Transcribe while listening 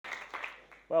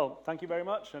Well, thank you very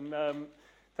much, and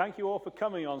thank you all for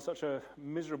coming on such a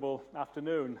miserable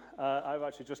afternoon. I've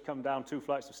actually just come down 2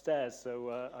 flights of stairs,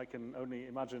 so I can only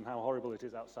imagine how horrible it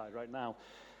is outside right now.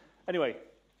 Anyway,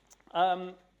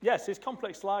 yes, is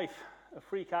Complex Life a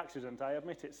freak accident? I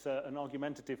admit it's an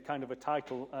argumentative kind of a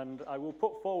title, and I will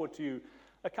put forward to you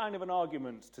a kind of an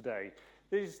argument today.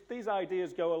 These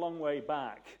ideas go a long way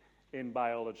back in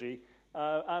biology,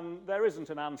 and there isn't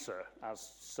an answer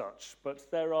as such,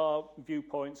 but there are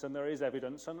viewpoints and there is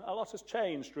evidence, and a lot has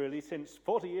changed really since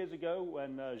 40 years ago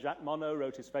when Jacques Monod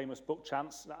wrote his famous book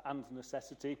Chance and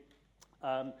Necessity.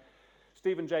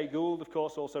 Stephen Jay Gould, of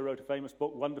course, also wrote a famous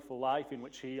book, Wonderful Life, in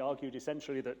which he argued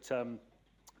essentially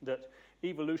that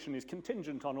evolution is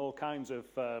contingent on all kinds of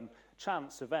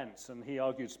chance events, and he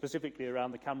argued specifically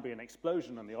around the Cambrian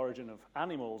explosion and the origin of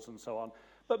animals and so on.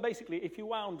 But basically, if you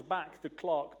wound back the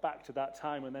clock back to that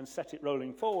time and then set it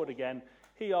rolling forward again,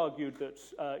 he argued that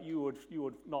you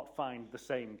would not find the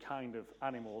same kind of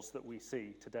animals that we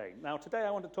see today. Now, today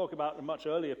I want to talk about a much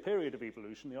earlier period of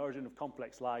evolution, the origin of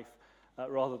complex life,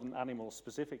 rather than animals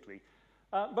specifically.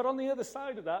 But on the other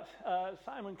side of that,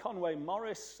 Simon Conway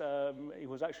Morris, he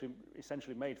was actually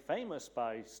essentially made famous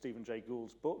by Stephen Jay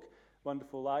Gould's book,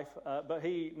 Wonderful Life, but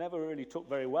he never really took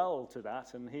very well to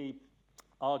that, and he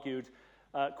argued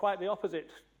quite the opposite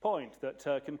point,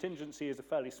 that contingency is a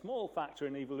fairly small factor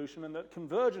in evolution and that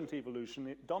convergent evolution,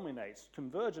 it dominates.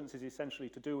 Convergence is essentially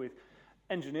to do with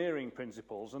engineering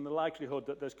principles and the likelihood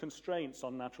that there's constraints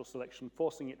on natural selection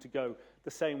forcing it to go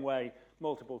the same way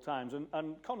multiple times.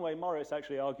 And Conway Morris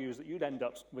actually argues that you'd end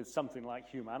up with something like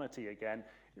humanity again,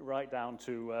 right down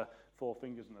to 4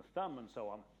 fingers and a thumb and so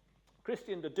on.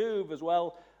 Christian de Duve as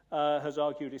well has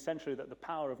argued essentially that the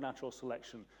power of natural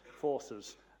selection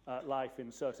forces life in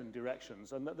certain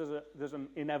directions, and that there's an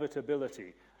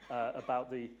inevitability about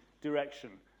the direction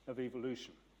of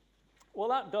evolution. Well,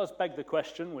 that does beg the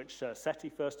question, which SETI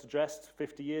first addressed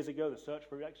 50 years ago, the search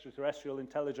for extraterrestrial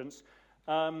intelligence.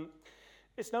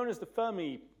 It's known as the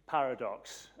Fermi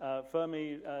paradox.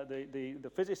 Fermi,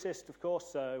 the physicist, of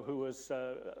course, who was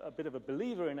a bit of a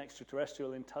believer in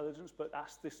extraterrestrial intelligence, but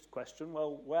asked this question,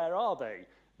 well, where are they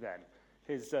then?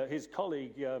 His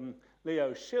colleague,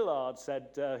 Leo Szilard, said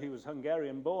he was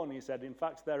Hungarian-born. He said, in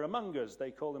fact, they're among us.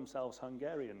 They call themselves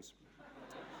Hungarians.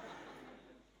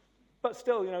 But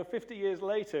still, 50 years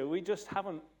later, we just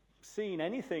haven't seen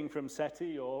anything from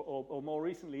SETI or more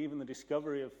recently even the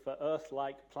discovery of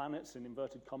Earth-like planets, in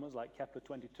inverted commas, like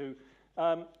Kepler-22.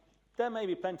 There may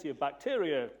be plenty of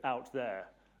bacteria out there.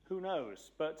 Who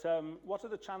knows? But what are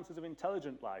the chances of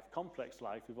intelligent life, complex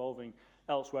life, evolving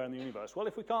elsewhere in the universe? Well,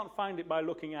 if we can't find it by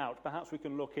looking out, perhaps we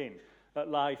can look in at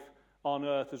life on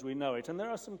Earth as we know it. And there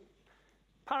are some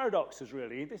paradoxes,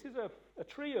 really. This is a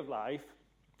tree of life,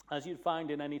 as you'd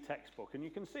find in any textbook. And you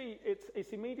can see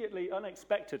it's immediately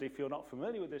unexpected, if you're not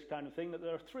familiar with this kind of thing, that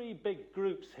there are 3 big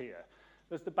groups here.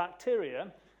 There's the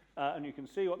bacteria, and you can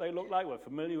see what they look like. We're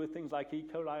familiar with things like E.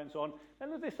 coli and so on. Then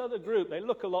there's this other group. They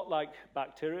look a lot like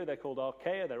bacteria. They're called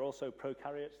archaea. They're also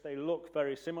prokaryotes. They look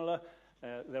very similar.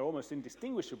 They're almost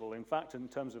indistinguishable, in fact, in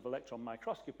terms of electron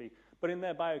microscopy. But in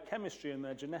their biochemistry and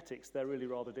their genetics, they're really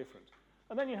rather different.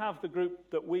 And then you have the group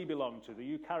that we belong to, the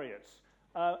eukaryotes.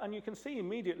 And you can see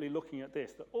immediately looking at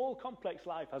this that all complex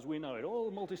life as we know it,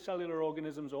 all multicellular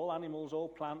organisms, all animals, all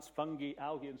plants, fungi,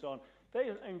 algae, and so on,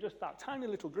 they're in just that tiny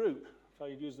little group. If I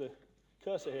could use the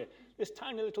cursor here, this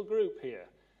tiny little group here.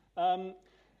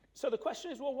 So the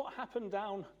question is, well, what happened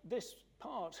down this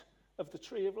part of the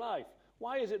tree of life?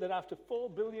 Why is it that after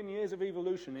 4 billion years of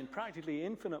evolution in practically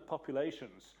infinite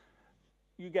populations,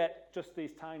 you get just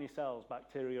these tiny cells,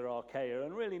 bacteria, archaea,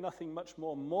 and really nothing much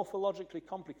more morphologically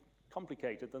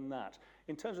complicated than that?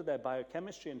 In terms of their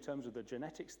biochemistry, in terms of the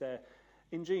genetics, they're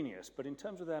ingenious, but in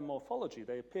terms of their morphology,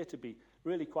 they appear to be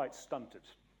really quite stunted.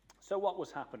 So what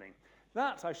was happening?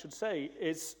 That, I should say,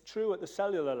 is true at the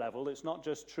cellular level. It's not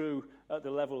just true at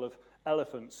the level of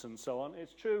elephants and so on.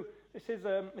 It's true, this is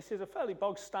a fairly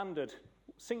bog-standard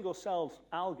single-celled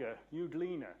alga,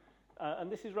 Euglena,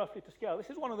 and this is roughly to scale.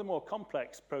 This is one of the more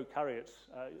complex prokaryotes,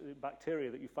 bacteria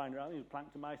that you find around, these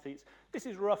planktomycetes. This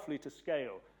is roughly to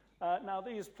scale. Now,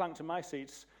 these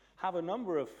planktomycetes have a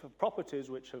number of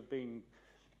properties which have been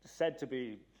said to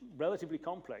be relatively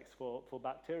complex for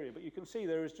bacteria, but you can see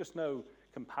there is just no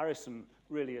comparison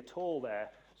really at all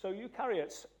there. So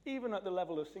eukaryotes, even at the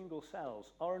level of single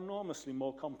cells, are enormously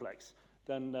more complex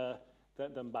than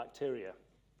bacteria.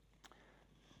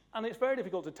 And it's very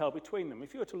difficult to tell between them.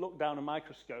 If you were to look down a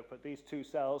microscope at these 2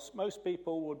 cells, most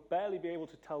people would barely be able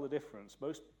to tell the difference.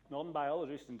 Most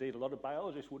non-biologists, indeed a lot of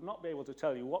biologists, would not be able to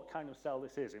tell you what kind of cell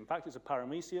this is. In fact, it's a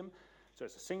paramecium, so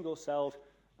it's a single-celled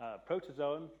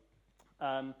protozoan.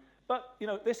 But,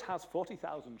 this has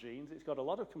 40,000 genes. It's got a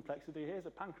lot of complexity. Here's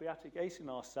a pancreatic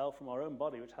acinar cell from our own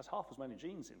body, which has half as many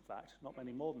genes, in fact, not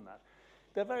many more than that.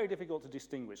 They're very difficult to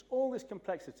distinguish. All this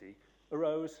complexity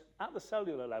arose at the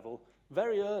cellular level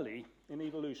very early in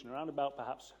evolution, around about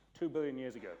perhaps 2 billion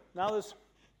years ago. Now, there's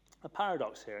a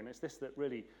paradox here, and it's this that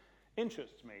really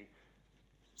interests me.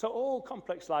 So all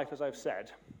complex life, as I've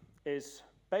said, is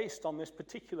based on this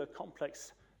particular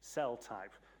complex cell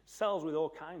type. Cells with all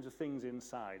kinds of things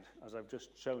inside, as I've just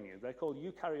shown you. They're called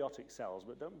eukaryotic cells,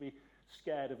 but don't be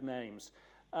scared of names.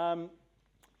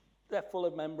 They're full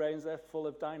of membranes, they're full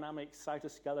of dynamic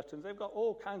cytoskeletons. They've got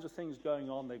all kinds of things going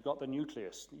on. They've got the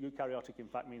nucleus. Eukaryotic, in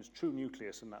fact, means true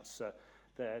nucleus, and that's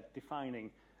their defining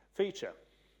feature.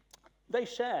 They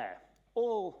share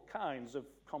all kinds of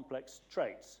complex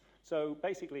traits. So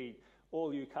basically,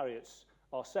 all eukaryotes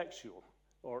are sexual.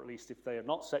 Or at least if they are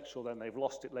not sexual, then they've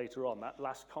lost it later on. That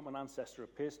last common ancestor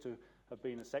appears to have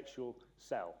been a sexual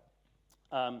cell.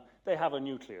 They have a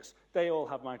nucleus. They all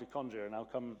have mitochondria, and I'll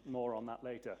come more on that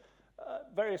later.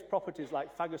 Various properties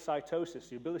like phagocytosis,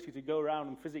 the ability to go around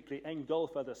and physically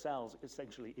engulf other cells,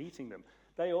 essentially eating them.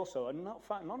 They also are not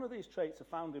found, none of these traits are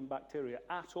found in bacteria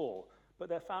at all, but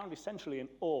they're found essentially in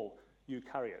all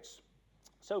eukaryotes.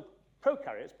 So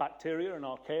prokaryotes, bacteria and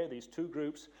archaea, these two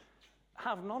groups,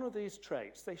 have none of these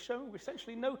traits. They show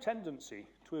essentially no tendency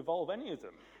to evolve any of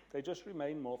them. They just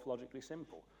remain morphologically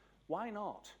simple. Why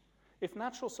not? If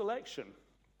natural selection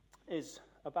is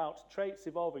about traits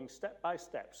evolving step by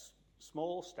step,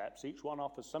 small steps, each one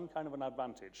offers some kind of an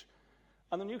advantage,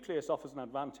 and the nucleus offers an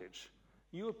advantage,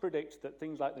 you would predict that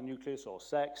things like the nucleus or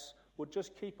sex would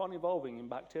just keep on evolving in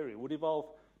bacteria, would evolve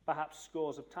perhaps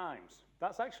scores of times.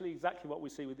 That's actually exactly what we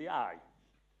see with the eye.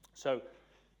 So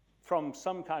from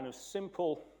some kind of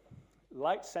simple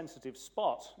light-sensitive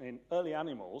spot in early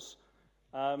animals,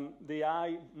 the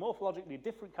eye, morphologically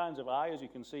different kinds of eye, as you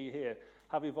can see here,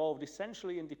 have evolved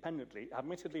essentially independently,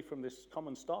 admittedly from this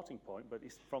common starting point, but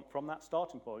from that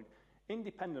starting point,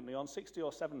 independently on 60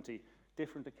 or 70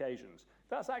 different occasions.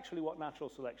 That's actually what natural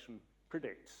selection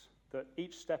predicts, that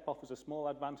each step offers a small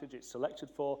advantage. It's selected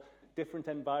for different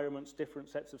environments, different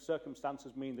sets of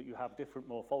circumstances mean that you have different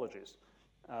morphologies.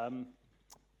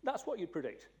 That's what you'd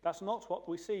predict. That's not what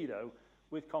we see, though,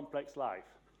 with complex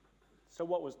life. So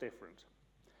what was different?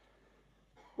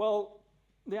 Well,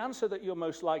 the answer that you're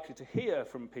most likely to hear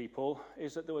from people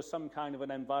is that there was some kind of an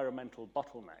environmental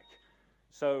bottleneck.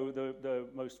 So the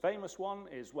most famous one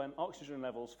is when oxygen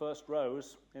levels first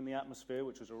rose in the atmosphere,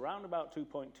 which was around about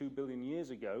 2.2 billion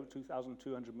years ago,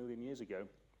 2,200 million years ago.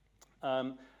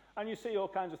 And you see all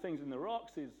kinds of things in the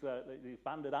rocks, these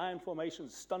banded iron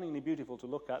formations, stunningly beautiful to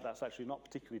look at. That's actually not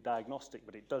particularly diagnostic,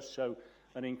 but it does show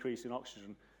an increase in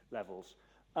oxygen levels.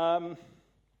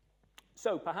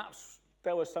 So perhaps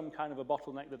there was some kind of a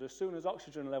bottleneck that as soon as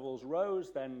oxygen levels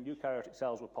rose, then eukaryotic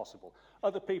cells were possible.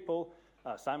 Other people,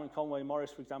 Simon Conway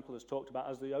Morris, for example, has talked about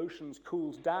as the oceans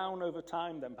cooled down over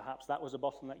time, then perhaps that was a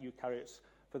bottleneck. Eukaryotes,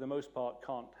 for the most part,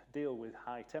 can't deal with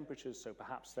high temperatures, so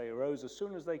perhaps they arose as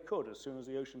soon as they could, as soon as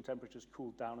the ocean temperatures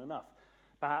cooled down enough.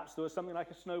 Perhaps there was something like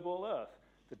a snowball Earth.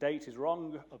 The date is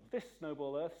wrong of this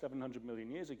snowball Earth, 700 million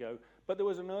years ago, but there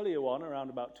was an earlier one around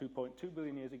about 2.2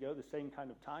 billion years ago, the same kind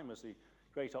of time as the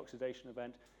Great Oxidation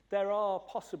Event. There are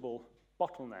possible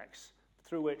bottlenecks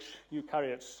through which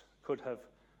eukaryotes could have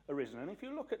arisen. And if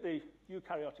you look at the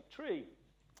eukaryotic tree,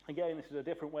 again, this is a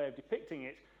different way of depicting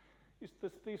it.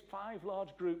 There's these 5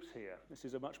 large groups here. This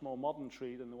is a much more modern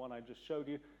tree than the one I just showed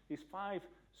you. These 5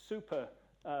 super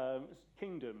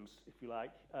kingdoms, if you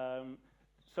like.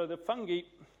 So the fungi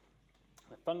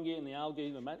and the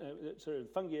algae, the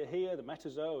fungi are here, the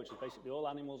metazoa, which is basically all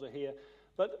animals, are here.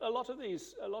 But a lot of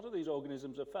these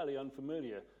organisms are fairly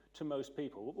unfamiliar to most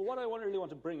people. But what I really want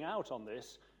to bring out on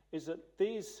this is that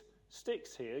these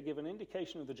sticks here give an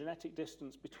indication of the genetic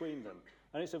distance between them.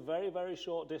 And it's a very, very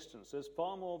short distance. There's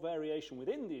far more variation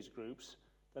within these groups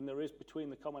than there is between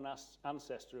the common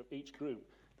ancestor of each group.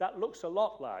 That looks a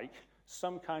lot like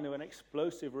some kind of an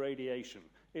explosive radiation.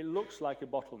 It looks like a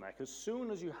bottleneck. As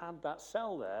soon as you had that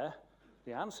cell there,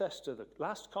 the ancestor, the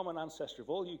last common ancestor of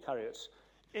all eukaryotes,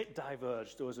 it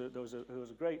diverged. There was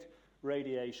a great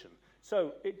radiation.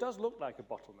 So it does look like a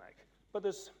bottleneck, but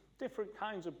there's different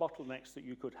kinds of bottlenecks that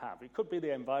you could have. It could be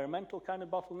the environmental kind of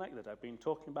bottleneck that I've been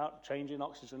talking about, change in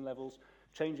oxygen levels,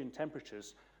 change in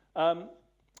temperatures,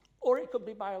 or it could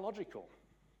be biological.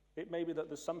 It may be that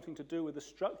there's something to do with the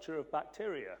structure of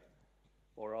bacteria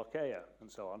or archaea and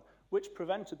so on, which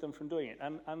prevented them from doing it.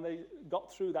 And they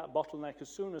got through that bottleneck as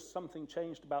soon as something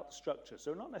changed about the structure.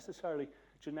 So not necessarily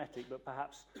genetic, but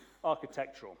perhaps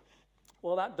architectural.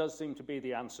 Well, that does seem to be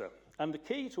the answer. And the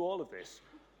key to all of this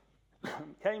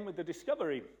came with the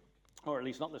discovery, or at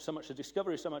least not so much the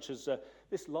discovery, so much as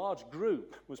this large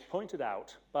group was pointed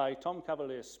out by Tom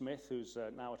Cavalier-Smith, who's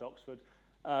now at Oxford,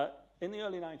 in the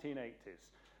early 1980s.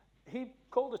 He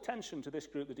called attention to this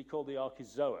group that he called the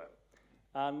Archezoa.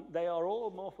 And they are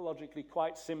all morphologically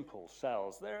quite simple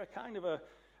cells. They're a kind of a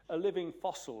living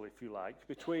fossil, if you like,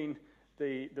 between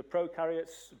the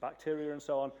prokaryotes, bacteria and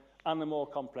so on, and the more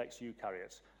complex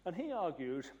eukaryotes. And he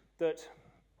argued that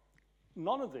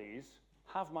none of these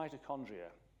have mitochondria.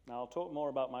 Now, I'll talk more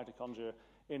about mitochondria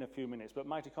in a few minutes, but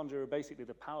mitochondria are basically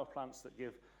the power plants that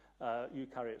give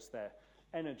eukaryotes their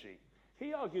energy.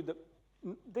 He argued that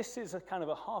this is a kind of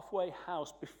a halfway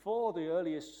house before the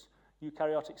earliest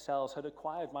eukaryotic cells had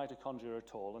acquired mitochondria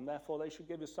at all, and therefore they should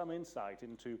give us some insight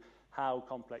into how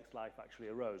complex life actually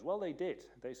arose. Well, they did.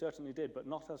 They certainly did, but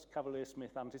not as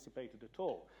Cavalier-Smith anticipated at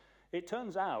all. It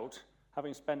turns out,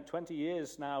 having spent 20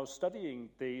 years now studying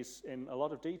these in a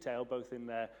lot of detail, both in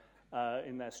their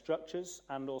structures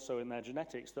and also in their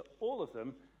genetics, that all of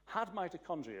them had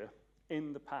mitochondria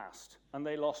in the past, and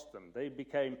they lost them. They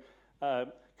became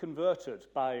converted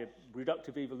by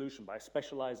reductive evolution, by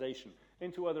specialization,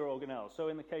 into other organelles. So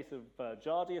in the case of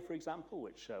Giardia, for example,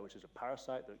 which is a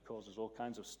parasite that causes all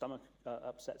kinds of stomach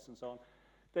upsets and so on,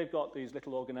 they've got these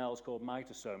little organelles called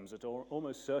mitosomes that are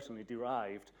almost certainly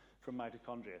derived from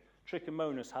mitochondria.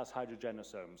 Trichomonas has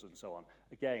hydrogenosomes and so on.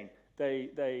 Again,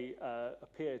 they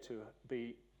appear to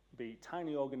be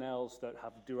tiny organelles that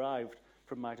have derived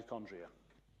from mitochondria.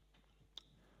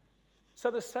 So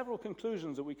there's several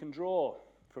conclusions that we can draw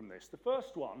from this. The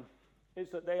first one is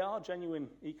that they are genuine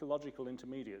ecological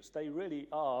intermediates. They really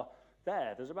are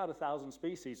there. There's about 1,000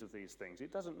 species of these things.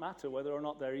 It doesn't matter whether or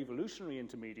not they're evolutionary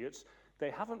intermediates.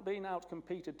 They haven't been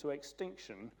outcompeted to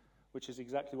extinction, which is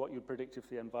exactly what you'd predict if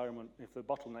the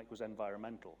bottleneck was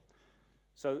environmental.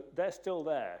 So they're still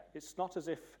there. It's not as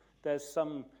if there's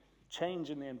some change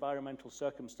in the environmental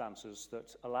circumstances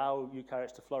that allow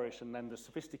eukaryotes to flourish, and then the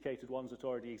sophisticated ones that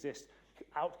already exist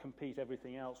outcompete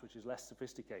everything else, which is less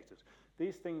sophisticated.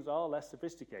 These things are less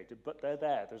sophisticated, but they're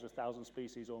there. There's 1,000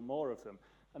 species or more of them,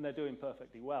 and they're doing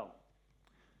perfectly well.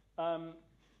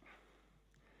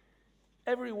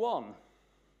 Every one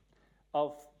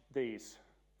of these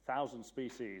 1,000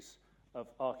 species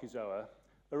of Archezoa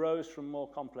arose from more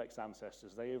complex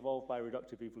ancestors. They evolved by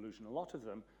reductive evolution. A lot of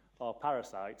them are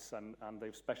parasites, and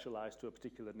they've specialized to a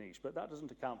particular niche, but that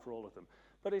doesn't account for all of them.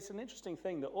 But it's an interesting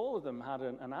thing that all of them had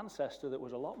an ancestor that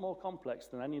was a lot more complex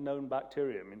than any known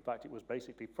bacterium. In fact, it was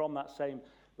basically from that same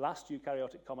last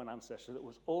eukaryotic common ancestor that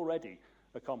was already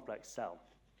a complex cell.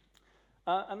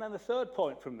 And then the third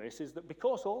point from this is that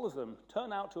because all of them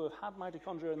turn out to have had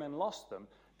mitochondria and then lost them,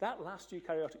 that last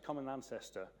eukaryotic common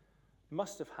ancestor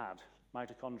must have had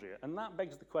mitochondria. And that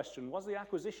begs the question, was the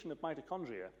acquisition of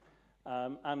mitochondria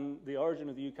and the origin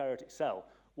of the eukaryotic cell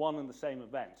one and the same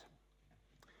event?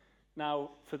 Now,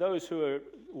 for those who are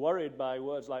worried by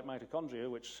words like mitochondria,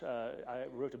 which I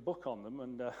wrote a book on them,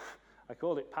 and I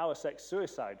called it Power, Sex,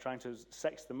 Suicide, trying to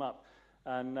sex them up.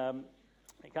 And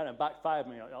it kind of backfired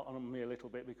on me a little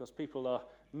bit because people are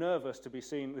nervous to be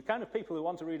seen. The kind of people who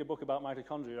want to read a book about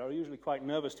mitochondria are usually quite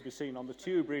nervous to be seen on the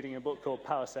tube reading a book called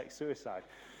Power, Sex, Suicide.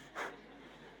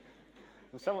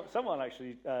 And someone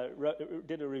actually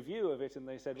did a review of it, and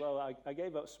they said, well, I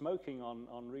gave up smoking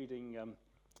on reading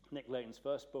Nick Layton's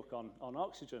first book on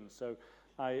oxygen, so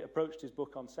I approached his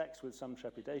book on sex with some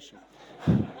trepidation.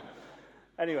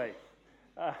 Anyway,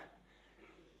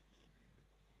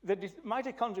 the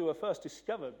mitochondria were first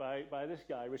discovered by this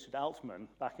guy, Richard Altman,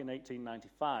 back in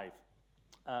 1895.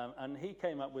 And he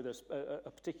came up with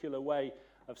a particular way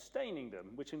of staining them,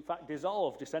 which in fact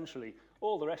dissolved essentially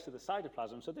all the rest of the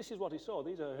cytoplasm. So this is what he saw.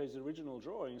 These are his original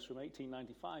drawings from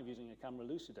 1895 using a camera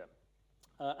lucida.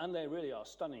 And they really are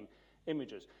stunning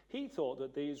images. He thought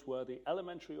that these were the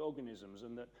elementary organisms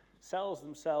and that cells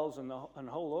themselves and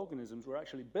whole organisms were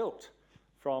actually built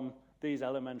from these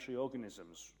elementary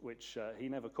organisms, which he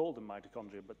never called them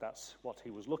mitochondria, but that's what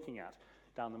he was looking at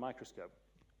down the microscope.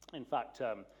 In fact,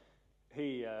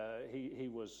 he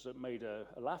was made a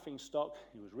laughing stock,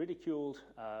 he was ridiculed,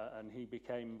 and he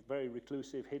became very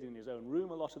reclusive, hid in his own room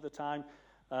a lot of the time,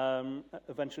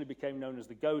 eventually became known as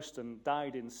the Ghost and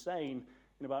died insane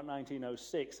in about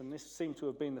 1906, and this seemed to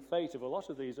have been the fate of a lot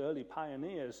of these early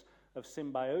pioneers of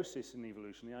symbiosis in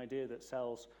evolution, the idea that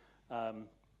cells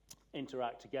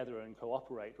interact together and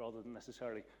cooperate rather than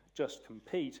necessarily just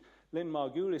compete. Lynn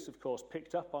Margulis, of course,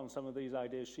 picked up on some of these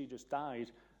ideas. She just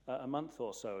died a month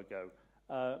or so ago.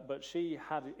 But she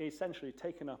had essentially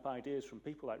taken up ideas from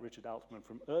people like Richard Altman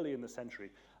from early in the century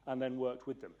and then worked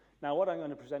with them. Now, what I'm going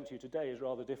to present to you today is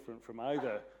rather different from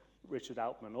either Richard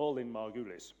Altman or Lynn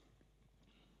Margulis.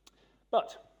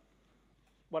 But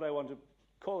what I want to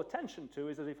call attention to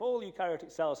is that if all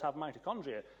eukaryotic cells have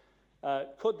mitochondria,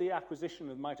 could the acquisition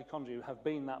of mitochondria have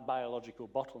been that biological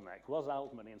bottleneck? Was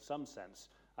Altman, in some sense,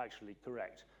 actually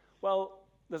correct? Well,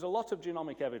 there's a lot of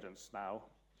genomic evidence now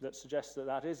that suggests that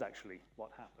that is actually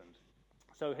what happened.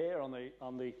 So here on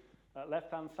the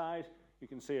left-hand side, you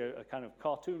can see a kind of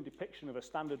cartoon depiction of a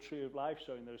standard tree of life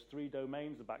showing those three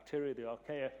domains, the bacteria, the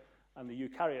archaea, and the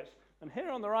eukaryotes. And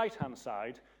here on the right-hand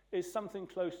side is something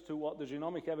close to what the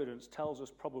genomic evidence tells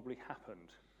us probably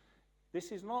happened.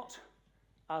 This is not,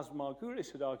 as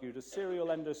Margulis had argued, a serial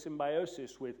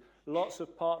endosymbiosis with lots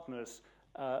of partners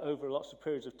over lots of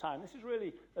periods of time. This is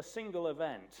really a single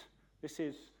event. This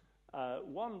is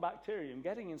one bacterium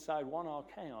getting inside one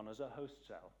archaeon as a host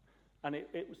cell. And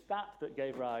it was that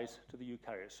gave rise to the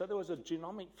eukaryotes. So there was a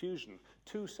genomic fusion,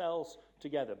 two cells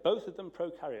together, both of them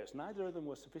prokaryotes. Neither of them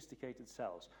were sophisticated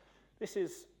cells. This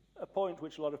is a point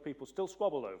which a lot of people still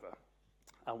squabble over,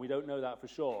 and we don't know that for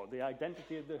sure. The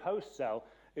identity of the host cell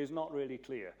is not really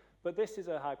clear. But this is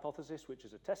a hypothesis which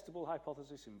is a testable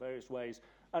hypothesis in various ways,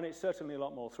 and it's certainly a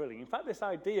lot more thrilling. In fact, this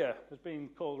idea has been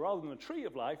called, rather than a tree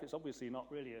of life, it's obviously not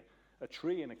really a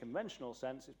tree in a conventional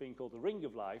sense, it's being called the ring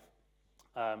of life.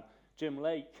 Jim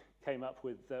Lake came up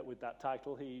with that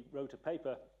title. He wrote a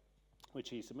paper which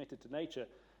he submitted to Nature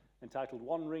entitled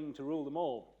One Ring to Rule Them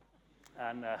All.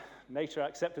 And Nature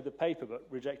accepted the paper but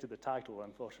rejected the title,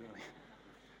 unfortunately.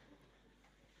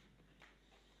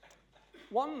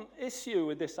 One issue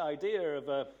with this idea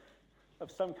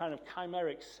of some kind of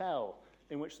chimeric cell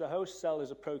in which the host cell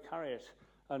is a prokaryote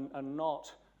and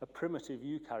not a primitive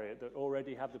eukaryote that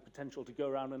already have the potential to go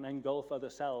around and engulf other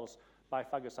cells by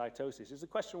phagocytosis is the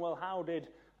question, well, how did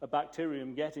a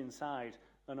bacterium get inside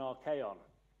an archaeon?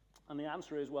 And the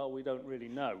answer is, well, we don't really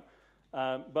know.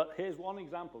 But here's one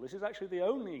example. This is actually the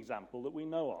only example that we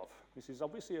know of. This is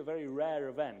obviously a very rare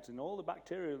event. In all the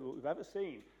bacteria that we've ever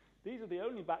seen, these are the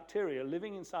only bacteria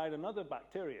living inside another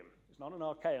bacterium. It's not an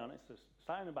archaeon, it's a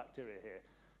cyanobacteria here.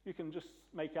 You can just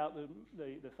make out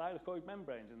the thylakoid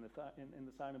membranes in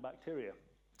the cyanobacteria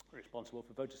responsible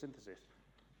for photosynthesis.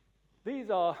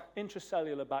 These are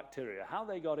intracellular bacteria. How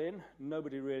they got in,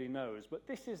 nobody really knows. But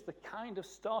this is the kind of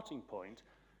starting point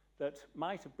that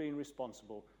might have been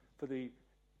responsible for the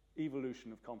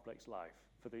evolution of complex life,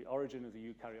 for the origin of the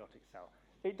eukaryotic cell.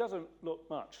 It doesn't look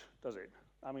much, does it?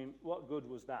 I mean, what good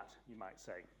was that, you might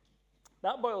say?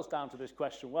 That boils down to this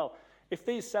question, well, if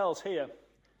these cells here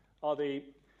are the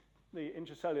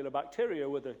intracellular bacteria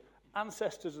were the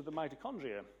ancestors of the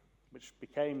mitochondria, which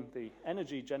became the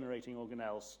energy-generating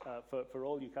organelles for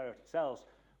all eukaryotic cells,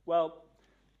 well,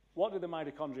 what did the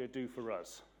mitochondria do for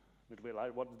us? A little bit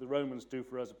like what did the Romans do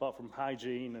for us, apart from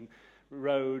hygiene and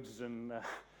roads and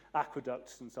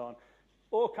aqueducts and so on?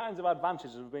 All kinds of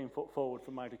advantages have been put forward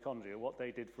for mitochondria, what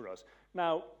they did for us.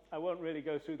 Now, I won't really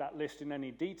go through that list in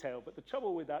any detail, but the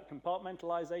trouble with that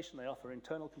compartmentalization, they offer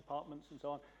internal compartments and so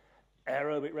on,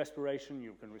 aerobic respiration,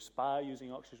 you can respire using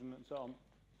oxygen and so on,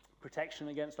 protection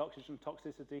against oxygen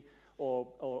toxicity,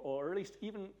 or at least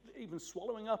even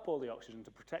swallowing up all the oxygen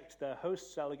to protect their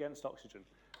host cell against oxygen.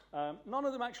 None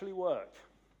of them actually work.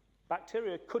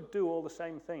 Bacteria could do all the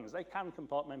same things. They can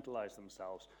compartmentalize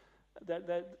themselves.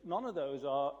 None of those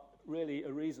are really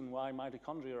a reason why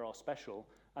mitochondria are special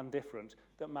and different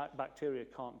that bacteria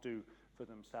can't do for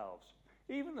themselves.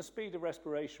 Even the speed of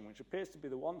respiration, which appears to be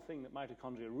the one thing that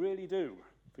mitochondria really do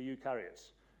for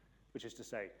eukaryotes, which is to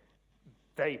say,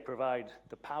 they provide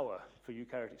the power for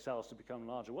eukaryotic cells to become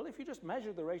larger. Well, if you just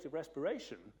measure the rate of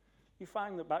respiration, you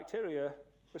find that bacteria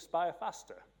respire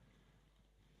faster,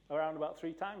 around about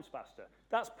 3 times faster.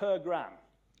 That's per gram.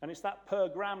 And it's that per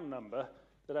gram number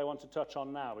that I want to touch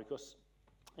on now because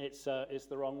it's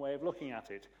the wrong way of looking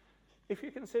at it. If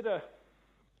you consider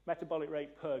metabolic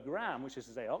rate per gram, which is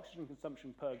to say oxygen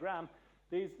consumption per gram,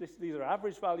 these are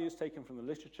average values taken from the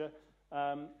literature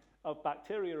of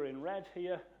bacteria in red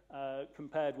here,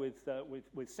 compared with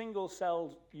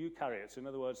single-celled eukaryotes, in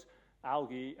other words,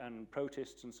 algae and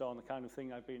protists and so on, the kind of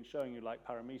thing I've been showing you, like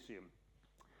paramecium.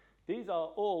 These are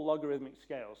all logarithmic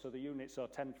scales, so the units are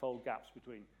 10-fold gaps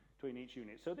between each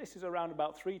unit. So this is around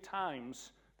about 3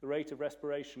 times the rate of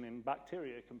respiration in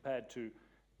bacteria compared to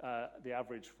the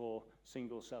average for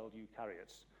single-celled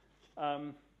eukaryotes.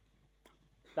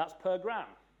 That's per gram.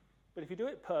 But if you do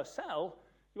it per cell,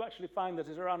 you actually find that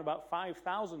it's around about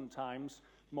 5,000 times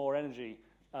more energy,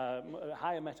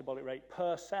 higher metabolic rate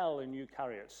per cell in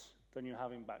eukaryotes than you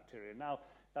have in bacteria. Now,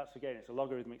 that's again, it's a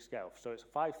logarithmic scale, so it's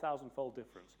a 5,000-fold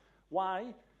difference.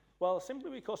 Why? Well, simply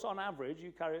because on average,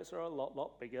 eukaryotes are a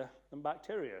lot bigger than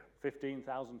bacteria,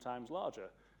 15,000 times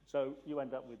larger. So you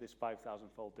end up with this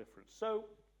 5,000-fold difference. So,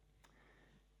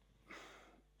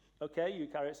 okay,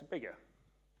 eukaryotes are bigger.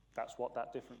 That's what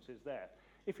that difference is there.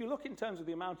 If you look in terms of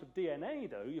the amount of DNA,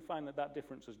 though, you find that that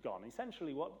difference has gone.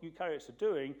 Essentially, what eukaryotes are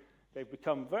doing, they've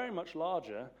become very much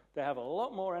larger, they have a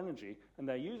lot more energy, and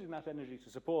they're using that energy to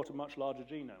support a much larger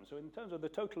genome. So in terms of the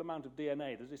total amount of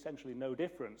DNA, there's essentially no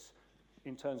difference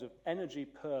in terms of energy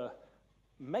per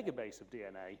megabase of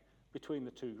DNA between the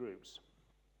two groups.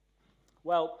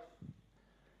 Well,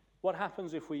 what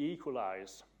happens if we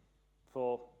equalize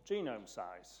for genome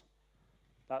size?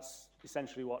 That's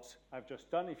essentially what I've just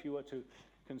done. If you were to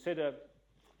consider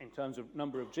in terms of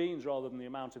number of genes rather than the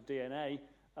amount of DNA,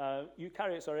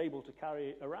 eukaryotes are able to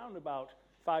carry around about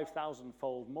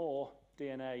 5,000-fold more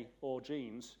DNA or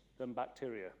genes than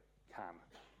bacteria can.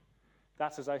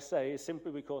 That, as I say, is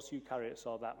simply because eukaryotes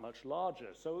are that much larger.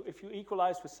 So if you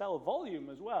equalize for cell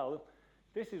volume as well,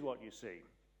 this is what you see.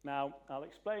 Now, I'll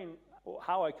explain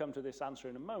how I come to this answer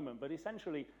in a moment, but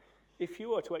essentially, if you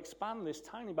were to expand this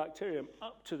tiny bacterium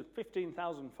up to the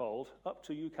 15,000-fold, up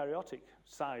to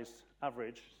eukaryotic-sized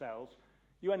average cells,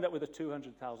 you end up with a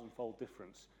 200,000-fold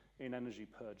difference in energy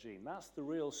per gene. That's the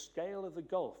real scale of the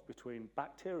gulf between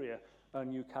bacteria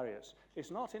and eukaryotes.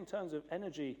 It's not in terms of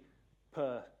energy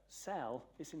per cell,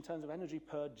 it's in terms of energy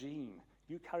per gene.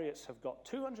 Eukaryotes have got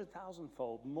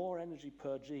 200,000-fold more energy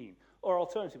per gene. Or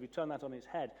alternatively, turn that on its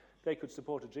head, they could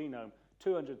support a genome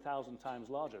 200,000 times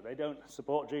larger. They don't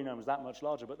support genomes that much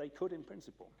larger, but they could in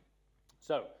principle.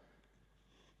 So,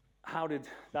 how did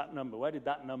that number, where did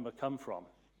that number come from?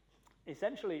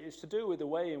 Essentially, it's to do with the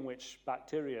way in which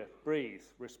bacteria breathe,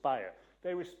 respire.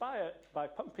 They respire by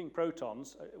pumping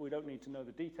protons, we don't need to know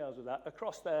the details of that,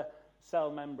 across their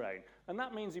cell membrane. And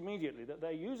that means immediately that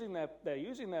they're using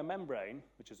their membrane,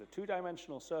 which is a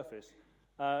two-dimensional surface,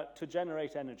 to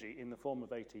generate energy in the form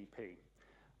of ATP.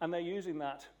 And they're using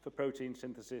that for protein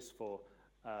synthesis, for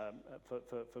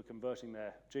converting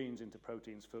their genes into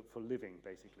proteins for living,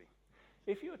 basically.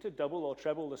 If you were to double or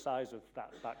treble the size of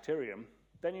that bacterium,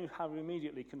 then you have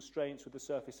immediately constraints with the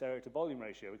surface area to volume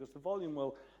ratio, because the volume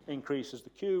will increase as the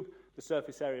cube, the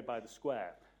surface area by the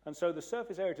square. And so the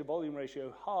surface area to volume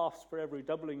ratio halves for every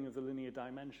doubling of the linear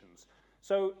dimensions.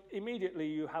 So immediately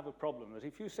you have a problem that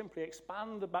if you simply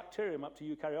expand the bacterium up to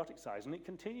eukaryotic size and it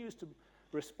continues to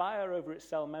respire over its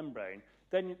cell membrane,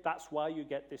 then that's why you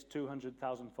get this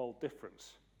 200,000-fold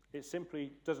difference. It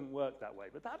simply doesn't work that way.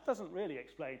 But that doesn't really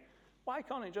explain why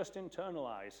can't it just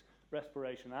internalize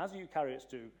respiration as eukaryotes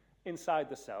do inside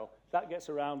the cell. That gets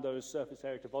around those surface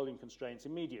area to volume constraints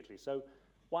immediately. So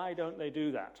why don't they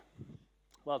do that?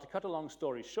 Well, to cut a long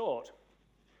story short,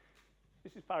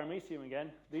 this is paramecium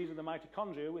again. These are the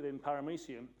mitochondria within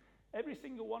paramecium. Every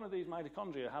single one of these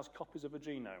mitochondria has copies of a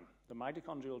genome, the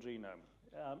mitochondrial genome.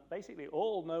 Basically,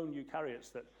 all known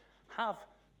eukaryotes that have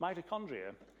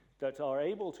mitochondria that are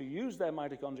able to use their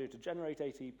mitochondria to generate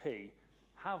ATP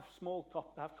have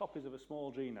copies of a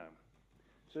small genome.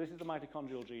 So this is the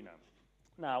mitochondrial genome.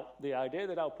 Now, the idea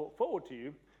that I'll put forward to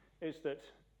you is that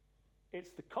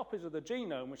it's the copies of the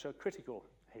genome which are critical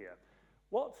here.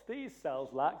 What these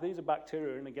cells lack, these are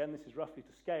bacteria, and again, this is roughly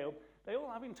to scale, they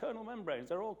all have internal membranes.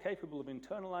 They're all capable of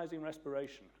internalizing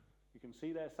respiration. You can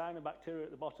see there, cyanobacteria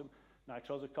at the bottom,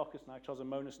 Nitrosococcus,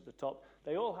 Nitrosomonas at the top.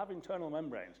 They all have internal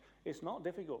membranes. It's not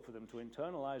difficult for them to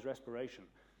internalize respiration,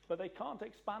 but they can't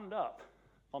expand up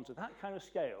onto that kind of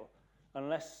scale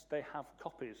unless they have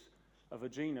copies of a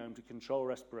genome to control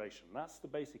respiration. That's the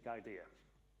basic idea.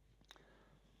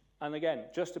 And again,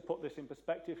 just to put this in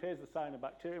perspective, here's the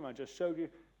cyanobacterium I just showed you.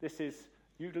 This is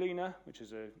Euglena, which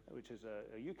is a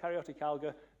eukaryotic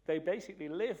alga. They basically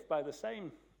live by the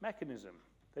same mechanism.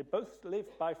 They both live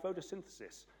by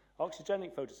photosynthesis,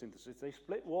 oxygenic photosynthesis. They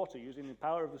split water using the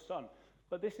power of the sun.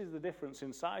 But this is the difference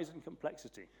in size and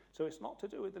complexity. So it's not to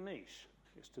do with the niche.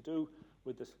 It's to do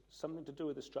with something to do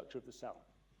with the structure of the cell.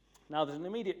 Now, there's an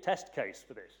immediate test case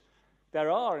for this. There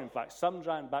are, in fact, some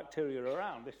giant bacteria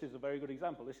around. This is a very good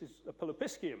example. This is a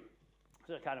Pulipiscium. It's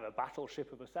a kind of a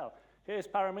battleship of a cell. Here's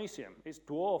paramecium. It's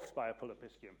dwarfed by a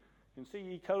Pulipiscium. You can see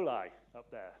E. coli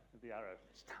up there with the arrow.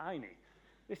 It's tiny.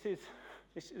 This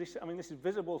is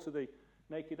visible to the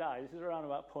naked eye. This is around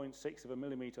about 0.6 of a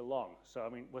millimeter long. So, I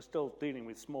mean, we're still dealing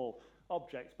with small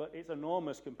objects, but it's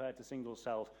enormous compared to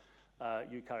single-celled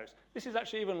eukaryotes. This is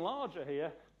actually even larger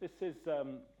here. This is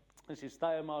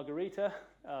Thiomargarita.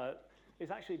 It's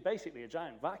actually basically a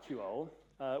giant vacuole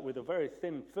with a very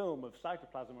thin film of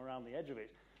cytoplasm around the edge of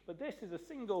it. But this is a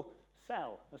single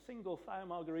cell, a single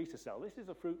Thiomargarita cell. This is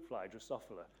a fruit fly,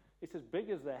 Drosophila. It's as big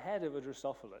as the head of a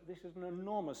Drosophila. This is an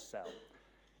enormous cell.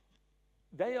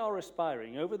 They are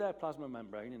respiring over their plasma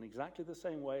membrane in exactly the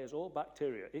same way as all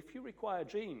bacteria. If you require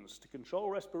genes to control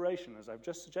respiration, as I've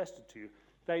just suggested to you,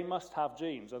 they must have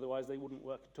genes, otherwise they wouldn't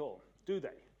work at all. Do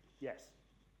they? Yes.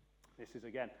 This is,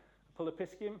 again, a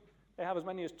Polypiscium. They have as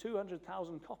many as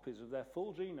 200,000 copies of their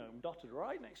full genome dotted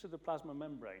right next to the plasma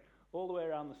membrane, all the way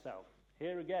around the cell.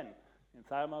 Here again, in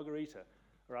Thiomargarita,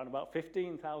 around about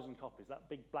 15,000 copies. That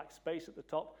big black space at the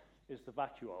top is the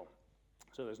vacuole.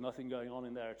 So there's nothing going on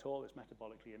in there at all. It's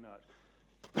metabolically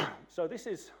inert. So this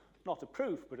is not a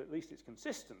proof, but at least it's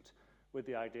consistent with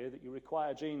the idea that you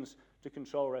require genes to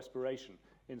control respiration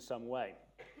in some way.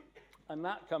 And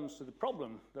that comes to the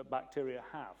problem that bacteria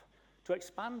have. To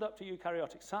expand up to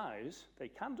eukaryotic size, they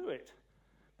can do it,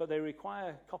 but they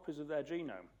require copies of their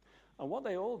genome. And what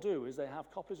they all do is they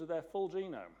have copies of their full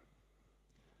genome.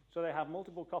 So they have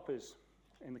multiple copies.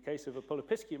 In the case of a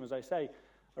Polypiscium, as I say,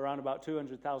 around about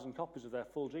 200,000 copies of their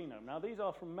full genome. Now, these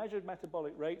are from measured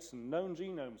metabolic rates and known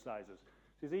genome sizes.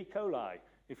 This is E. coli.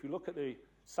 If you look at the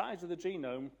size of the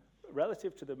genome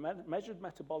relative to the measured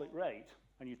metabolic rate,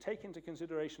 and you take into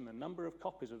consideration the number of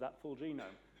copies of that full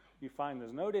genome, you find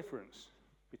there's no difference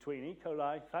between E.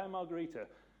 coli, Thiomargarita,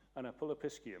 and a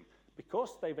Polypiscium.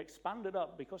 Because they've expanded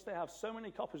up, because they have so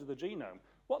many copies of the genome,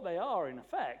 what they are, in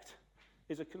effect,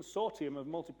 is a consortium of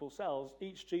multiple cells,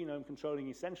 each genome controlling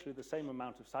essentially the same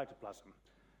amount of cytoplasm.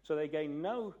 So they gain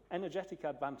no energetic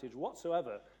advantage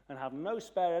whatsoever and have no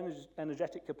spare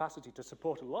energetic capacity to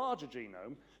support a larger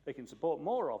genome. They can support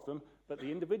more of them, but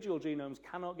the individual genomes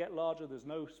cannot get larger. There's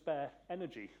no spare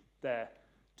energy there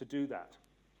to do that.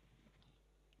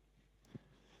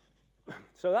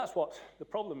 So that's what the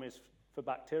problem is for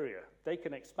bacteria. They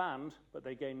can expand, but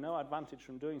they gain no advantage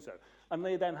from doing so. And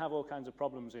they then have all kinds of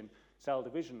problems in cell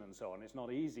division and so on. It's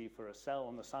not easy for a cell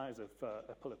on the size of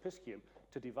a Polypiscium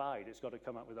to divide. It's got to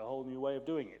come up with a whole new way of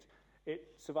doing it. It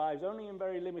survives only in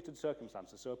very limited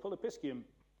circumstances. So a Polypiscium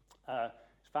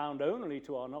is found only,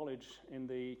 to our knowledge, in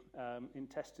the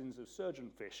intestines of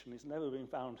surgeonfish, and it's never been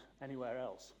found anywhere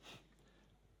else.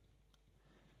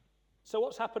 So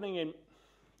what's happening in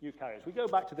eukaryotes? We go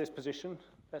back to this position.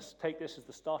 Let's take this as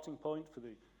the starting point for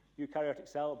the eukaryotic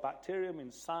cell, bacterium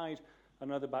inside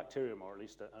another bacterium, or at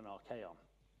least an archaeon.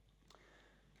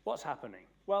 What's happening?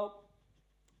 Well,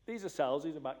 these are cells,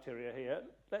 these are bacteria here.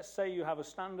 Let's say you have a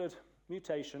standard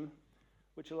mutation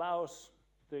which allows,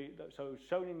 so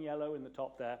shown in yellow in the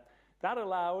top there, that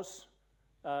allows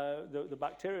the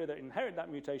bacteria that inherit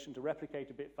that mutation to replicate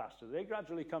a bit faster. They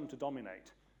gradually come to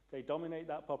dominate. They dominate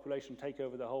that population, take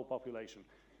over the whole population,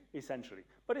 essentially.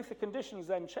 But if the conditions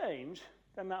then change,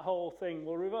 then that whole thing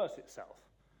will reverse itself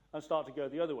and start to go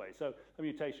the other way. So a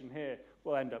mutation here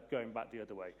will end up going back the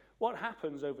other way. What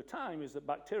happens over time is that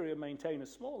bacteria maintain as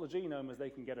small a genome as they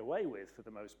can get away with for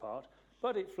the most part,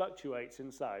 but it fluctuates in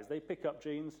size. They pick up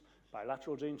genes,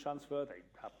 bilateral gene transfer, they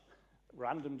have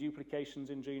random duplications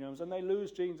in genomes, and they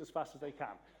lose genes as fast as they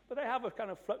can. But they have a kind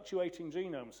of fluctuating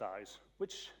genome size,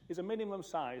 which is a minimum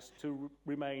size to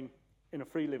remain in a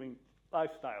free-living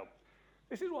lifestyle.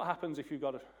 This is what happens if you've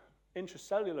got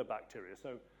intracellular bacteria,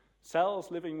 so cells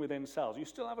living within cells. You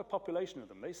still have a population of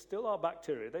them. They still are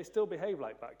bacteria. They still behave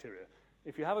like bacteria.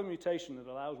 If you have a mutation that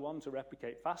allows one to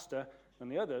replicate faster than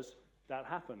the others, that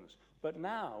happens. But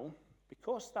now,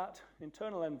 because that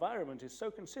internal environment is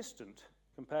so consistent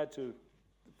compared to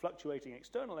the fluctuating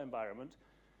external environment,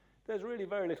 there's really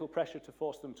very little pressure to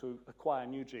force them to acquire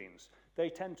new genes. They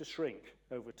tend to shrink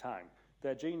over time.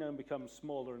 Their genome becomes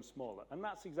smaller and smaller. And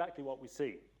that's exactly what we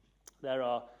see. There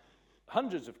are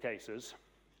hundreds of cases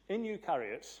in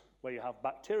eukaryotes where you have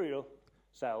bacterial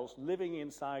cells living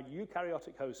inside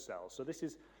eukaryotic host cells. So this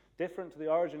is different to the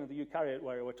origin of the eukaryote,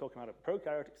 where we're talking about a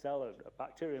prokaryotic cell, a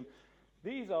bacterium.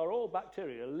 These are all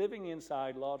bacteria living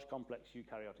inside large complex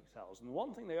eukaryotic cells. And the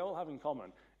one thing they all have in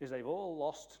common is they've all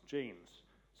lost genes.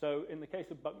 So in the case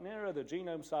of Buchnera, the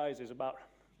genome size is about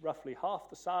roughly half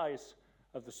the size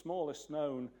of the smallest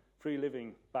known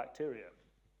free-living bacteria.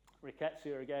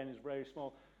 Rickettsia, again, is very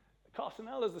small.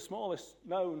 Carcinella is the smallest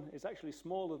known. It's actually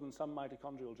smaller than some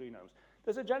mitochondrial genomes.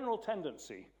 There's a general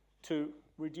tendency to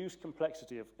reduce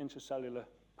complexity of intracellular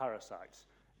parasites.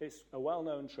 It's a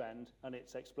well-known trend, and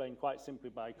it's explained quite simply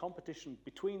by competition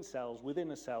between cells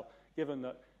within a cell, given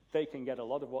that they can get a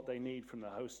lot of what they need from the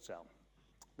host cell.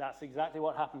 That's exactly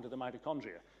what happened to the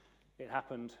mitochondria. It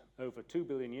happened over 2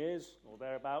 billion years, or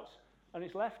thereabouts, and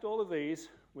it's left all of these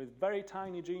with very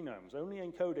tiny genomes, only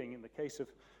encoding, in the case of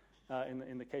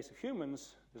in the case of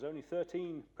humans, there's only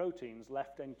 13 proteins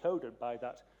left encoded by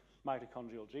that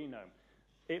mitochondrial genome.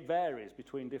 It varies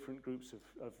between different groups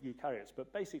of eukaryotes,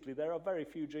 but basically there are very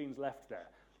few genes left there.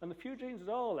 And the few genes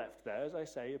that are left there, as I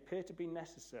say, appear to be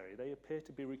necessary. They appear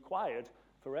to be required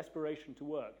for respiration to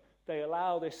work. They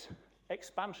allow this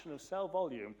expansion of cell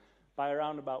volume by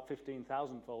around about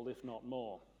 15,000-fold, if not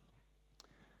more.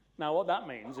 Now, what that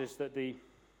means is that the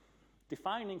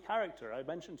defining character, I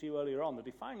mentioned to you earlier on, the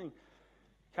defining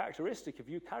characteristic of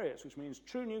eukaryotes, which means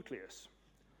true nucleus,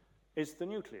 is the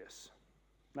nucleus.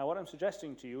 Now, what I'm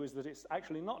suggesting to you is that it's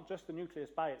actually not just the nucleus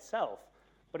by itself,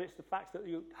 but it's the fact that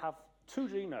you have two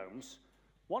genomes,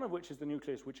 one of which is the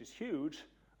nucleus, which is huge,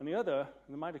 and the other,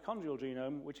 the mitochondrial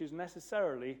genome, which is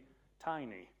necessarily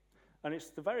tiny. And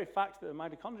it's the very fact that the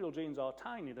mitochondrial genes are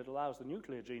tiny that allows the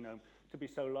nuclear genome to be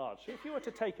so large. So if you were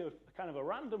to take a kind of a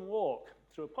random walk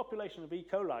through a population of E.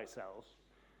 coli cells,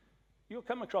 you'll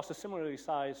come across a similarly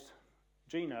sized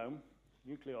genome,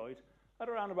 nucleoid, at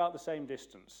around about the same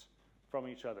distance from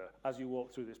each other as you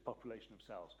walk through this population of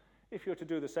cells. If you were to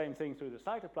do the same thing through the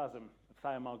cytoplasm of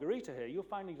Thiomargarita here, you'll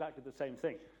find exactly the same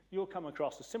thing. You'll come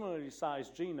across a similarly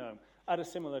sized genome at a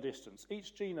similar distance.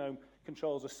 Each genome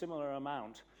controls a similar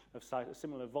amount of a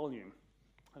similar volume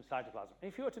of cytoplasm.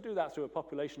 If you were to do that through a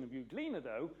population of Euglena,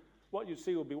 though, what you'd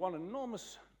see would be one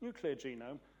enormous nuclear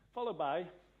genome, followed by,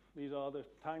 these are the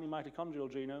tiny mitochondrial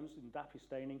genomes in DAPI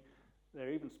staining.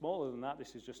 They're even smaller than that.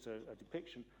 This is just a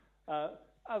depiction.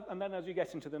 And then as you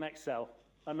get into the next cell,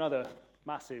 another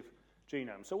massive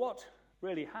genome. So what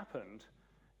really happened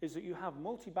is that you have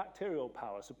multibacterial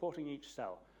power supporting each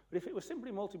cell. But if it was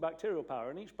simply multibacterial power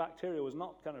and each bacteria was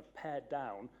not kind of pared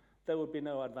down, there would be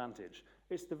no advantage.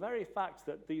 It's the very fact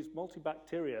that these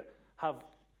multibacteria have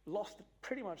lost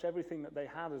pretty much everything that they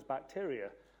had as bacteria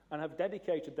and have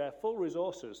dedicated their full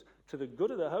resources to the good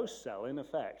of the host cell, in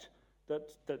effect,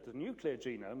 that the nuclear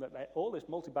genome, all this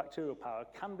multibacterial power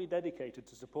can be dedicated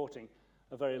to supporting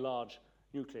a very large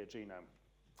nuclear genome.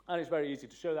 And it's very easy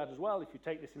to show that as well. If you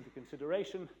take this into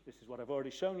consideration, this is what I've already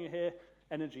shown you here,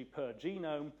 energy per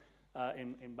genome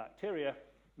in bacteria.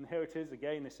 And here it is.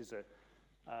 Again, this is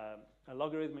a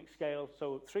logarithmic scale,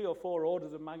 so 3 or 4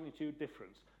 orders of magnitude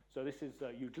difference. So this is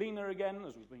Euglena again,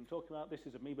 as we've been talking about. This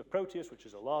is Amoeba proteus, which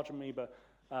is a large amoeba.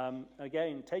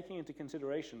 Again, taking into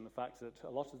consideration the fact that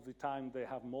a lot of the time they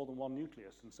have more than one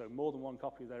nucleus, and so more than one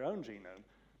copy of their own genome.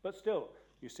 But still,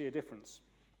 you see a difference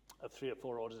of 3 or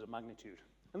 4 orders of magnitude.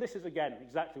 And this is, again,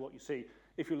 exactly what you see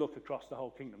if you look across the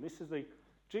whole kingdom. This is the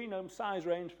genome size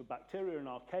range for bacteria and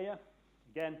archaea.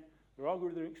 Again, the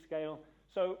logarithmic scale.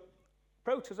 So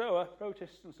protozoa,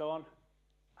 protists and so on,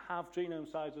 have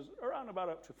genome sizes around about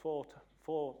up to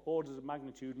 4 orders of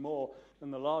magnitude more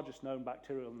than the largest known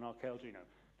bacterial and archaeal genome.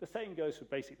 The same goes for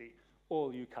basically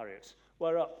all eukaryotes.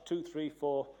 We're up 2, 3,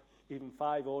 4, even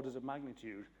 5 orders of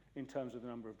magnitude in terms of the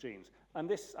number of genes. And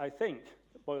this, I think,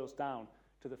 boils down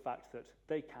to the fact that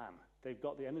they've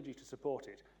got the energy to support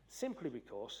it, simply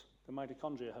because the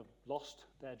mitochondria have lost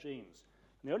their genes.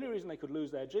 And the only reason they could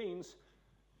lose their genes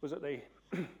was that they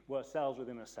were cells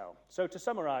within a cell. So to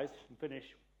summarize and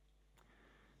finish,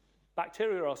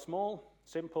 bacteria are small,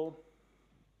 simple.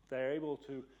 They're able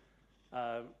to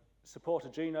support a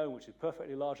genome which is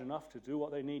perfectly large enough to do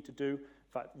what they need to do,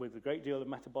 in fact, with a great deal of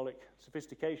metabolic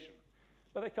sophistication.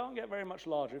 But they can't get very much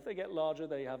larger. If they get larger,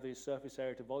 they have these surface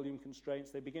area to volume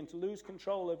constraints. They begin to lose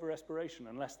control over respiration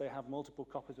unless they have multiple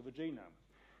copies of a genome.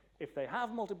 If they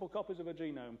have multiple copies of a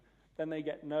genome, then they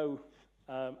get no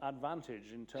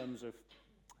advantage in terms of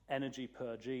energy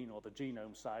per gene or the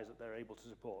genome size that they're able to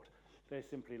support. They're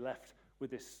simply left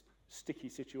with this sticky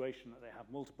situation that they have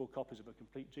multiple copies of a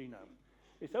complete genome.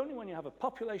 It's only when you have a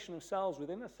population of cells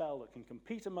within a cell that can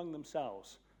compete among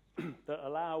themselves that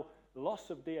allow loss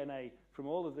of DNA from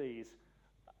all of these,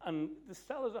 and the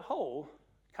cell as a whole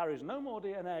carries no more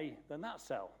DNA than that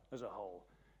cell as a whole.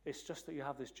 It's just that you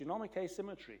have this genomic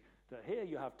asymmetry, that here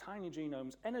you have tiny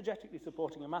genomes energetically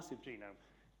supporting a massive genome.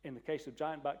 In the case of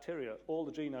giant bacteria, all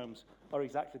the genomes are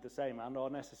exactly the same and are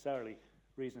necessarily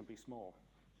reasonably small.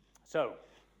 So,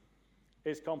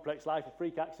 is complex life a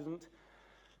freak accident?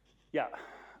 Yeah,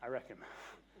 I reckon.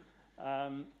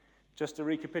 Just to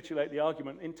recapitulate the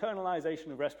argument,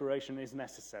 internalization of respiration is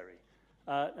necessary.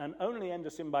 And only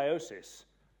endosymbiosis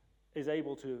is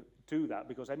able to do that,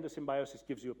 because endosymbiosis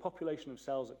gives you a population of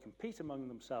cells that compete among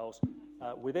themselves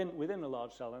within a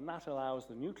large cell, and that allows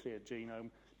the nuclear genome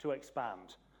to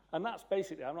expand. And that's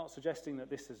basically, I'm not suggesting that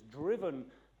this has driven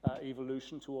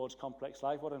evolution towards complex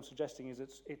life. What I'm suggesting is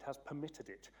it has permitted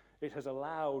it. It has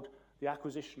allowed the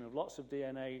acquisition of lots of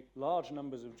DNA, large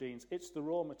numbers of genes. It's the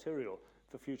raw material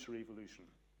for future evolution.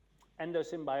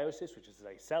 Endosymbiosis, which is to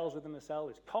say cells within a cell,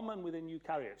 is common within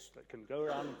eukaryotes that can go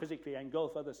around and physically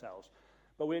engulf other cells.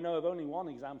 but we know of only one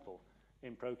example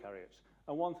in prokaryotes.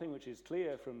 And one thing which is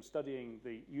clear from studying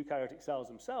the eukaryotic cells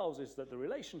themselves is that the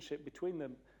relationship between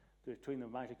the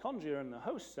mitochondria and the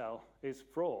host cell is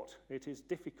fraught. It is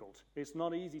difficult. It's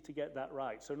not easy to get that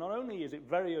right. So not only is it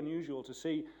very unusual to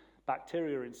see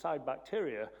bacteria inside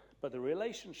bacteria, but the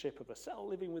relationship of a cell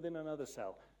living within another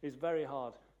cell is very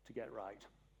hard to get right.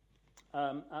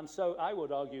 And so I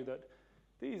would argue that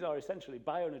these are essentially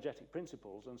bioenergetic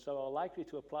principles and so are likely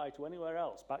to apply to anywhere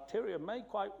else. Bacteria may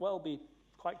quite well be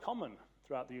quite common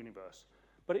throughout the universe,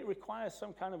 but it requires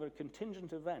some kind of a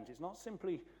contingent event. It's not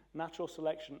simply natural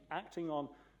selection acting on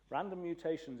random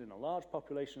mutations in a large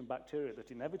population of bacteria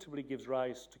that inevitably gives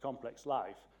rise to complex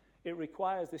life. It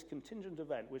requires this contingent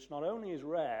event, which not only is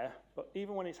rare, but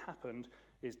even when it's happened,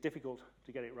 is difficult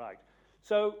to get it right.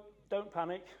 So don't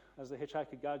panic, as the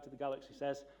Hitchhiker's Guide to the Galaxy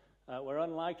says. We're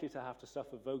unlikely to have to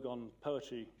suffer Vogon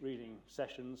poetry reading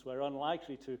sessions. We're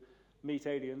unlikely to meet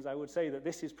aliens. I would say that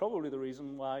this is probably the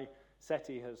reason why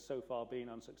SETI has so far been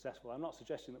unsuccessful. I'm not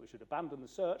suggesting that we should abandon the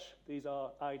search. These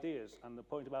are ideas, and the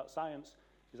point about science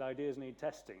is ideas need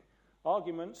testing.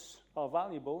 Arguments are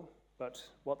valuable, but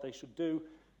what they should do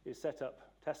is set up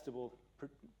testable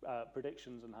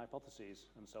predictions and hypotheses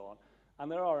and so on.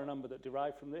 And there are a number that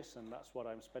derive from this, and that's what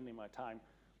I'm spending my time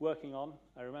working on.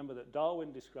 I remember that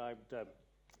Darwin described the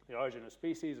origin of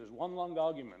species as one long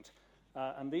argument,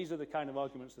 and these are the kind of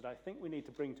arguments that I think we need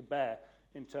to bring to bear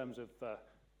in terms of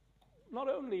not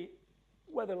only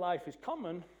whether life is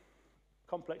common,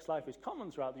 complex life is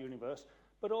common throughout the universe,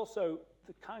 but also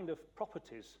the kind of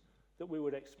properties that we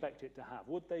would expect it to have.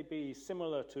 Would they be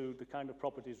similar to the kind of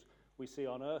properties we see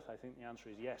on Earth? I think the answer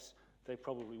is yes, they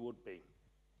probably would be.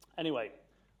 Anyway,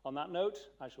 on that note,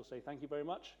 I shall say thank you very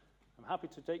much. I'm happy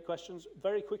to take questions.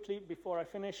 Very quickly, before I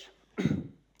finish,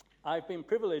 I've been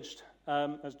privileged,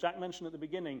 as Jack mentioned at the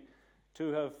beginning,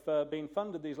 to have been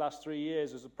funded these last 3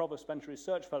 years as a Provost Spencer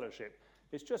Research Fellowship.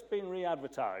 It's just been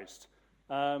re-advertised.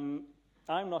 I'm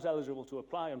not eligible to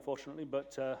apply, unfortunately,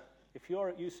 but if you're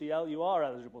at UCL, you are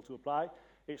eligible to apply.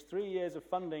 It's 3 years of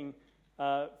funding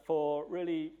for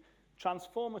really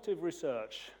transformative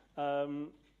research.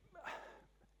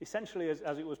 Essentially,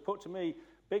 as it was put to me,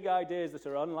 big ideas that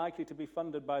are unlikely to be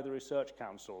funded by the research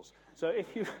councils. So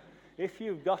if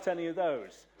you've got any of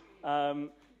those,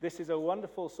 this is a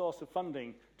wonderful source of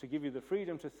funding to give you the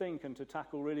freedom to think and to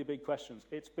tackle really big questions.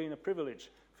 It's been a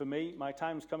privilege for me. My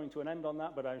time's coming to an end on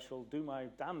that, but I shall do my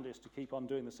damnedest to keep on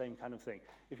doing the same kind of thing.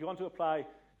 If you want to apply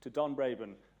to Don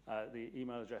Braben, the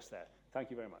email address there. Thank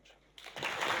you very much.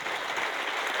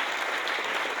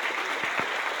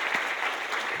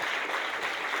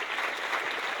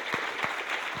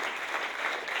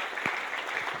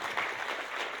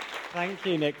 Thank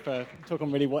you, Nick, for talking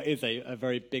on really what is a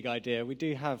very big idea. We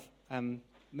do have a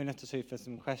minute or two for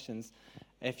some questions.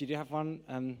 If you do have one,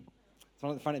 someone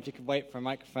at the front, if you could wait for a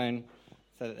microphone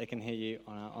so that they can hear you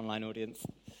on our online audience.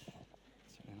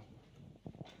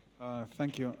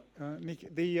 Thank you.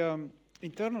 Nick, the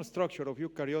internal structure of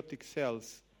eukaryotic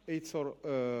cells, it sort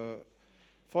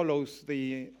follows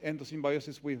the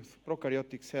endosymbiosis with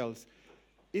prokaryotic cells.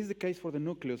 Is the case for the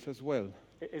nucleus as well?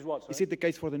 Is what, sorry? Is it the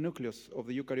case for the nucleus of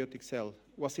the eukaryotic cell?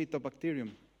 Was it a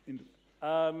bacterium?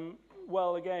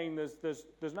 Well, again,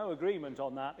 there's no agreement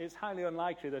on that. It's highly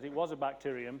unlikely that it was a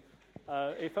bacterium,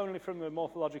 if only from the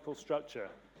morphological structure.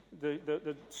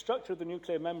 The structure of the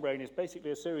nuclear membrane is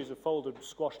basically a series of folded,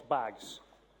 squashed bags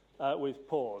with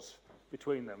pores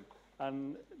between them.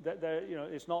 And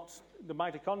it's not the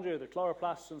mitochondria, the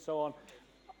chloroplasts, and so on,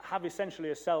 have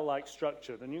essentially a cell-like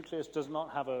structure. The nucleus does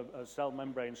not have a cell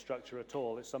membrane structure at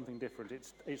all. It's something different.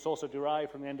 It's also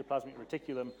derived from the endoplasmic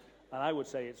reticulum, and I would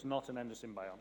say it's not an endosymbiont.